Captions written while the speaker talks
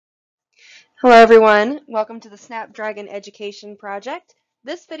Hello everyone, welcome to the Snapdragon Education Project.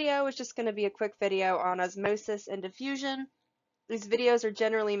 This video is just going to be a quick video on osmosis and diffusion. These videos are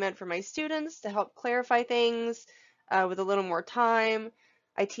generally meant for my students to help clarify things with a little more time.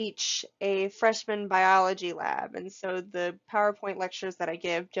 I teach a freshman biology lab, and so the PowerPoint lectures that I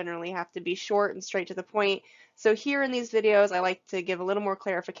give generally have to be short and straight to the point. So here in these videos, I like to give a little more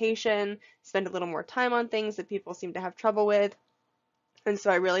clarification, spend a little more time on things that people seem to have trouble with. And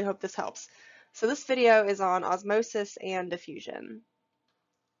so I really hope this helps. So this video is on osmosis and diffusion.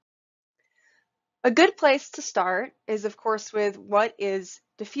 A good place to start is, of course, with what is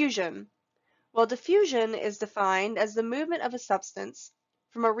diffusion? Well, diffusion is defined as the movement of a substance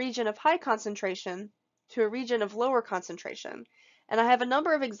from a region of high concentration to a region of lower concentration. And I have a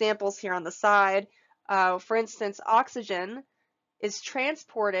number of examples here on the side. For instance, oxygen is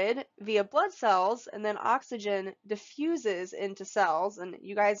transported via blood cells, and then oxygen diffuses into cells. And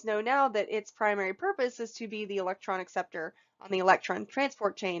you guys know now that its primary purpose is to be the electron acceptor on the electron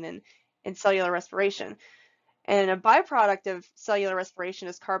transport chain in cellular respiration. And a byproduct of cellular respiration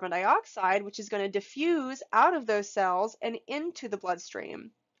is carbon dioxide, which is going to diffuse out of those cells and into the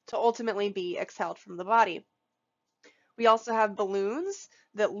bloodstream to ultimately be exhaled from the body. We also have balloons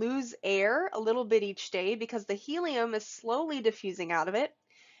that lose air a little bit each day because the helium is slowly diffusing out of it.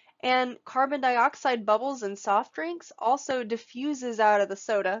 And carbon dioxide bubbles in soft drinks also diffuses out of the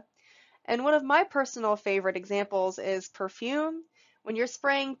soda. And one of my personal favorite examples is perfume. When you're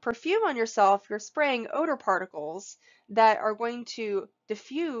spraying perfume on yourself, you're spraying odor particles that are going to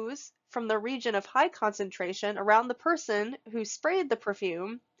diffuse from the region of high concentration around the person who sprayed the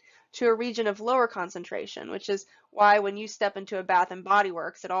perfume to a region of lower concentration, which is why when you step into a Bath and Body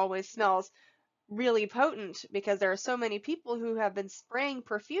Works, it always smells really potent because there are so many people who have been spraying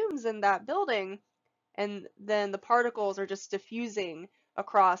perfumes in that building, and then the particles are just diffusing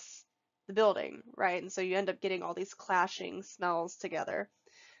across the building, right? And so you end up getting all these clashing smells together.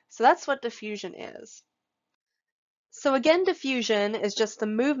 So that's what diffusion is. So again, diffusion is just the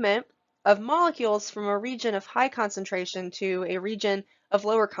movement of molecules from a region of high concentration to a region of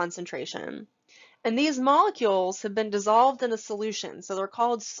lower concentration. And these molecules have been dissolved in a solution, so they're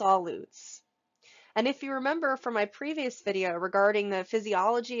called solutes. And if you remember from my previous video regarding the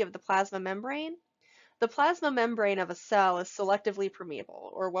physiology of the plasma membrane of a cell is selectively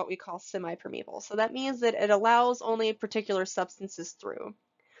permeable, or what we call semi-permeable. So that means that it allows only particular substances through.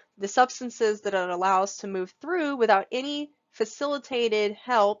 The substances that it allows to move through without any facilitated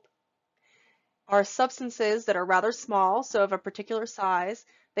help are substances that are rather small, so of a particular size.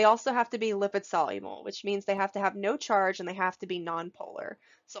 They also have to be lipid soluble, which means they have to have no charge and they have to be nonpolar.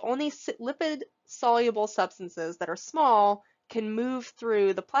 So only lipid soluble substances that are small can move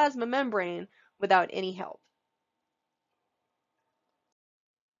through the plasma membrane without any help.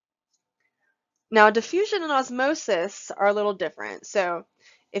 Now, diffusion and osmosis are a little different. So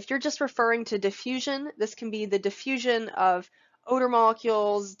if you're just referring to diffusion, this can be the diffusion of odor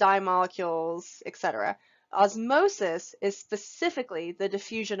molecules, dye molecules, etc. Osmosis is specifically the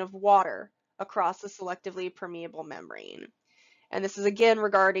diffusion of water across a selectively permeable membrane. And this is again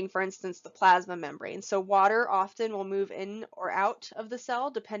regarding, for instance, the plasma membrane. So water often will move in or out of the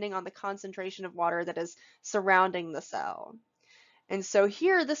cell depending on the concentration of water that is surrounding the cell. And so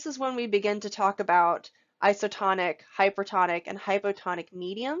here, this is when we begin to talk about isotonic, hypertonic, and hypotonic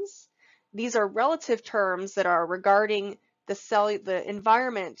mediums. These are relative terms that are regarding the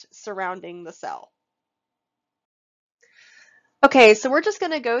environment surrounding the cell. Okay, so we're just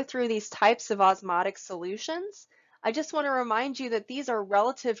going to go through these types of osmotic solutions. I just want to remind you that these are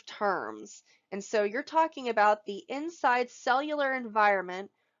relative terms. And so you're talking about the inside cellular environment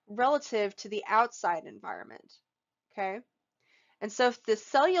relative to the outside environment. Okay? And so if the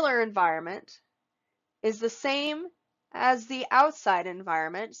cellular environment is the same as the outside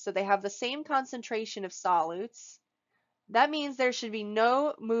environment, so they have the same concentration of solutes, that means there should be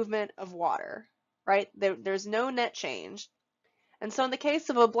no movement of water, right? There's no net change. And so in the case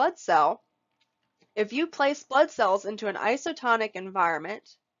of a blood cell, if you place blood cells into an isotonic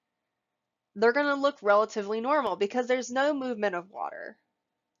environment, they're going to look relatively normal because there's no movement of water.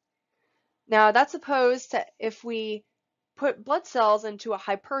 Now that's opposed to if we put blood cells into a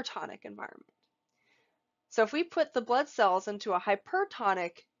hypertonic environment. So if we put the blood cells into a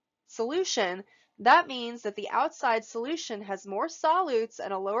hypertonic solution, that means that the outside solution has more solutes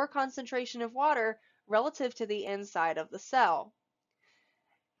and a lower concentration of water relative to the inside of the cell.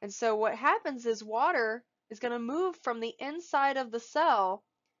 And so what happens is water is going to move from the inside of the cell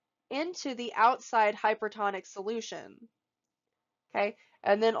into the outside hypertonic solution. Okay,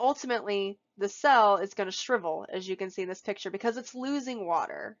 and then ultimately the cell is going to shrivel, as you can see in this picture, because it's losing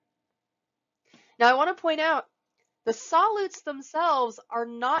water. Now I want to point out the solutes themselves are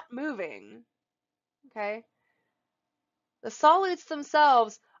not moving, okay? The solutes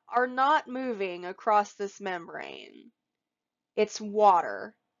themselves are not moving across this membrane. It's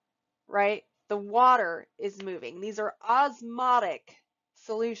water, right? The water is moving. These are osmotic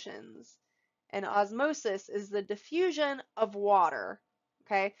solutions, and osmosis is the diffusion of water,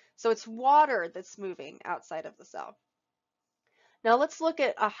 okay? So it's water that's moving outside of the cell. Now let's look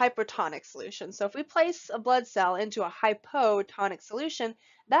at a hypotonic solution. So if we place a blood cell into a hypotonic solution,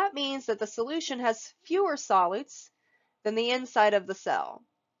 that means that the solution has fewer solutes than the inside of the cell,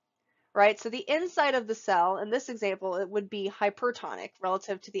 right? So the inside of the cell, in this example, it would be hypertonic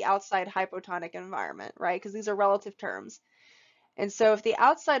relative to the outside hypotonic environment, right? Because these are relative terms. And so if the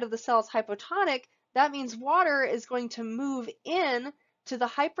outside of the cell is hypotonic, that means water is going to move in to the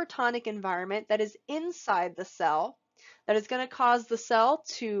hypertonic environment that is inside the cell, that is going to cause the cell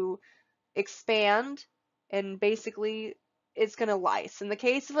to expand, and basically it's going to lyse. In the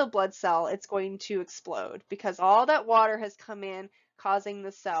case of a blood cell, it's going to explode because all that water has come in, causing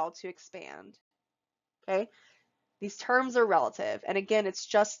the cell to expand. Okay? These terms are relative, and again, it's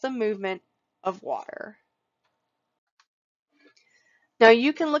just the movement of water. Now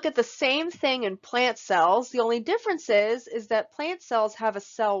you can look at the same thing in plant cells. The only difference is that plant cells have a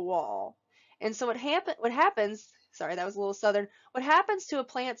cell wall. And so what happens, sorry, that was a little southern. What happens to a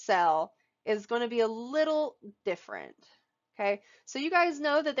plant cell is going to be a little different. Okay? So you guys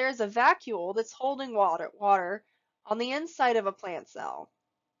know that there's a vacuole that's holding water on the inside of a plant cell.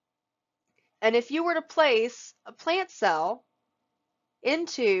 And if you were to place a plant cell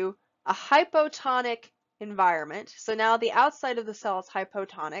into a hypotonic environment, so now the outside of the cell is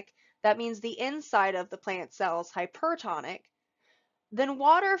hypotonic, that means the inside of the plant cell is hypertonic, then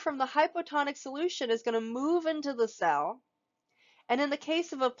water from the hypotonic solution is going to move into the cell. And in the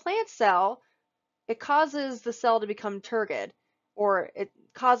case of a plant cell, it causes the cell to become turgid, or it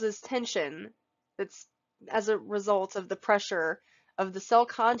causes tension that's as a result of the pressure of the cell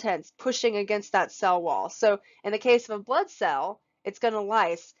contents pushing against that cell wall. So in the case of a blood cell, it's going to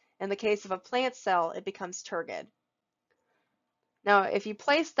lyse. In the case of a plant cell, it becomes turgid. Now, if you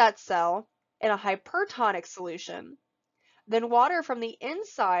place that cell in a hypertonic solution, then water from the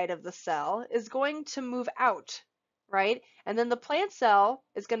inside of the cell is going to move out, right? And then the plant cell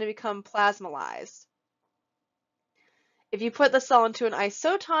is going to become plasmolyzed. If you put the cell into an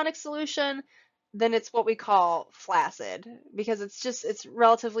isotonic solution, then it's what we call flaccid, because it's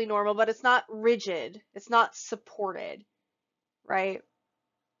relatively normal, but it's not rigid. It's not supported, right?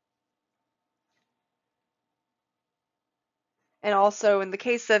 And also in the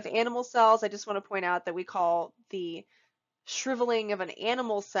case of animal cells, I just want to point out that we call the shriveling of an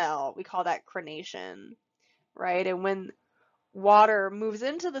animal cell, we call that crenation, right? And when water moves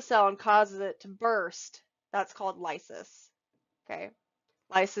into the cell and causes it to burst, that's called lysis, okay?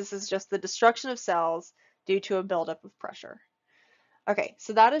 Lysis is just the destruction of cells due to a buildup of pressure. Okay,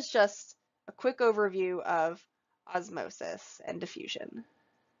 so that is just a quick overview of osmosis and diffusion.